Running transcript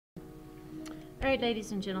All right,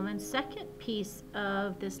 ladies and gentlemen, second piece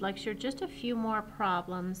of this lecture, just a few more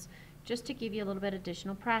problems just to give you a little bit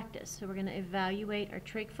additional practice. So we're going to evaluate our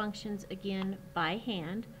trig functions again by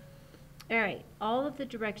hand. All right, all of the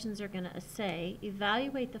directions are going to say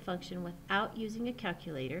evaluate the function without using a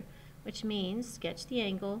calculator, which means sketch the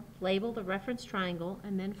angle, label the reference triangle,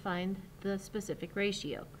 and then find the specific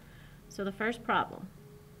ratio. So the first problem,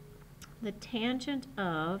 the tangent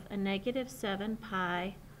of a negative 7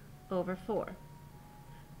 pi over 4.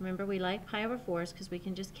 Remember, we like pi over 4s because we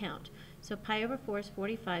can just count. So pi over 4 is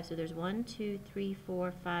 45, so there's 1, 2, 3,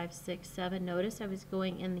 4, 5, 6, 7. Notice I was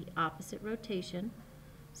going in the opposite rotation.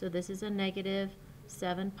 So this is a negative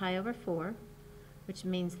 7 pi over 4, which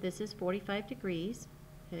means this is 45 degrees,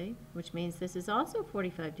 okay? Which means this is also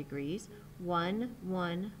 45 degrees, 1,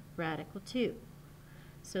 1, radical 2.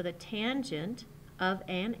 So the tangent of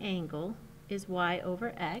an angle is y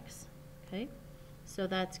over x, okay? So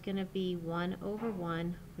that's going to be 1 over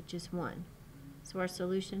 1, which is 1. So our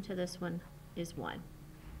solution to this one is 1.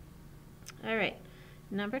 All right,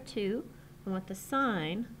 number 2, I want the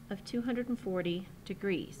sine of 240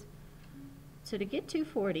 degrees. So to get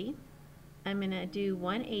 240, I'm going to do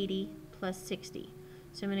 180 plus 60.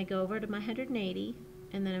 So I'm going to go over to my 180,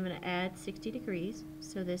 and then I'm going to add 60 degrees.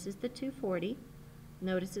 So this is the 240.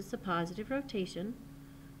 Notice it's a positive rotation.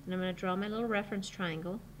 And I'm going to draw my little reference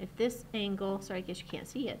triangle. If this angle, sorry, I guess you can't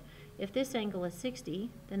see it. If this angle is 60,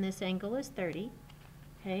 then this angle is 30.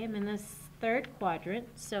 Okay, I'm in this third quadrant,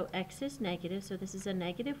 so x is negative, so this is a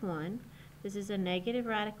negative 1. This is a negative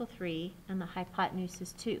radical 3, and the hypotenuse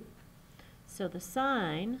is 2. So the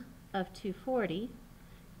sine of 240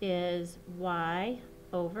 is y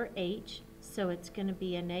over h, so it's going to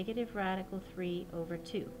be a negative radical 3 over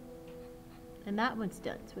 2. And that one's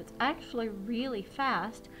done. So it's actually really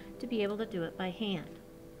fast to be able to do it by hand.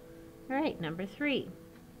 All right, number 3.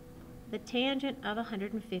 The tangent of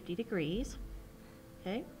 150 degrees.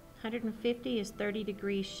 Okay, 150 is 30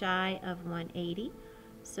 degrees shy of 180.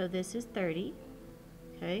 So this is 30.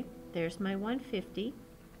 Okay, there's my 150.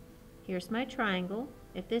 Here's my triangle.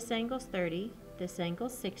 If this angle's 30, this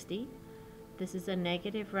angle's 60. This is a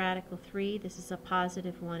negative radical 3. This is a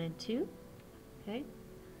positive 1 and 2. Okay.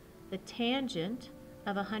 The tangent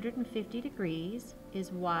of 150 degrees is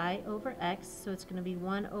y over x, so it's going to be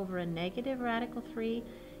 1 over a negative radical 3.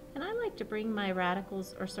 And I like to bring my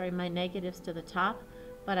radicals, or sorry, my negatives to the top,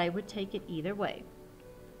 but I would take it either way.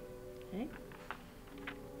 Okay.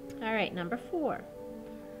 All right, number 4.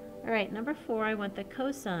 All right, number 4, I want the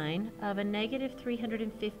cosine of a negative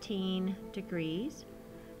 315 degrees.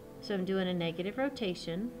 So I'm doing a negative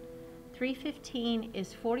rotation. 315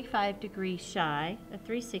 is 45 degrees shy of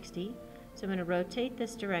 360, so I'm going to rotate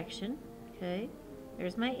this direction. Okay,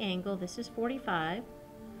 there's my angle. This is 45,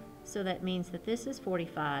 so that means that this is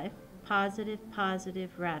 45, positive,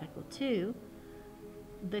 positive, radical 2.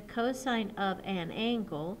 The cosine of an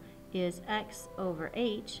angle is x over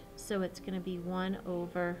h, so it's going to be 1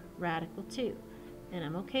 over radical 2. And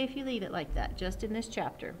I'm okay if you leave it like that, just in this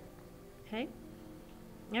chapter. Okay?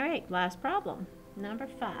 All right, last problem, number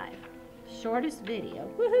 5. Shortest video,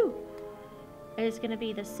 woohoo, is going to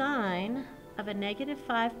be the sine of a negative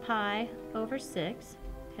 5 pi over 6,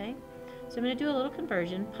 okay? So I'm going to do a little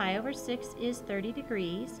conversion. Pi over 6 is 30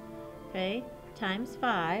 degrees, okay, times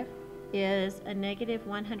 5 is a negative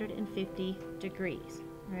 150 degrees,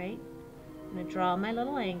 right? I'm going to draw my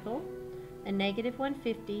little angle. A negative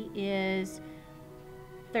 150 is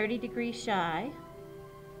 30 degrees shy,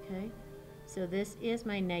 okay? So this is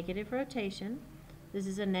my negative rotation. This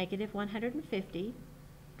is a negative 150.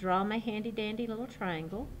 Draw my handy dandy little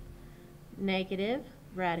triangle. Negative,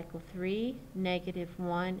 radical 3, negative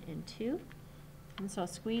 1, and 2. And so I'll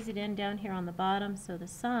squeeze it in down here on the bottom. So the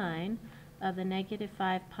sine of the negative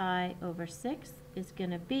 5 pi over 6 is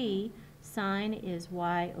going to be, sine is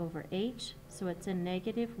y over h, so it's a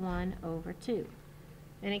negative 1 over 2.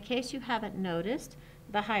 And in case you haven't noticed,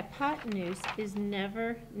 the hypotenuse is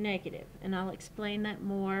never negative. And I'll explain that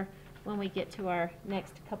more when we get to our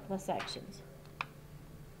next couple of sections.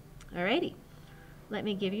 Alrighty, let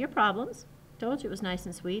me give you your problems. Told you it was nice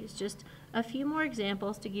and sweet. It's just a few more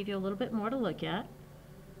examples to give you a little bit more to look at.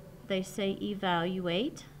 They say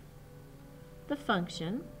evaluate the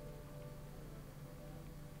function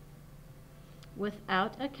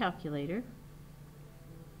without a calculator.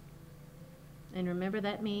 And remember,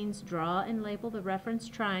 that means draw and label the reference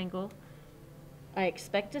triangle. I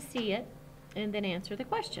expect to see it, and then answer the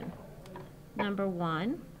question. Number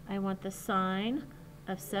 1, I want the sine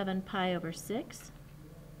of 7 pi over 6.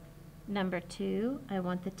 Number 2, I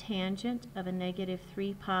want the tangent of a negative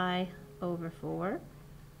 3 pi over 4.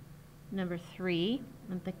 Number 3,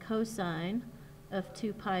 I want the cosine of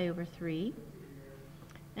 2 pi over 3.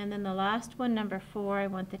 And then the last one, number 4, I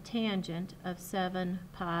want the tangent of 7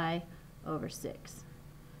 pi over 6.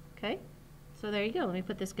 Okay? So there you go. Let me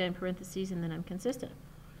put this guy in parentheses and then I'm consistent.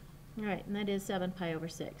 All right, and that is 7 pi over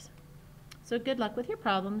 6. So good luck with your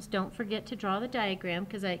problems. Don't forget to draw the diagram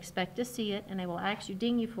because I expect to see it and I will actually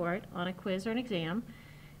ding you for it on a quiz or an exam.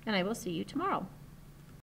 And I will see you tomorrow.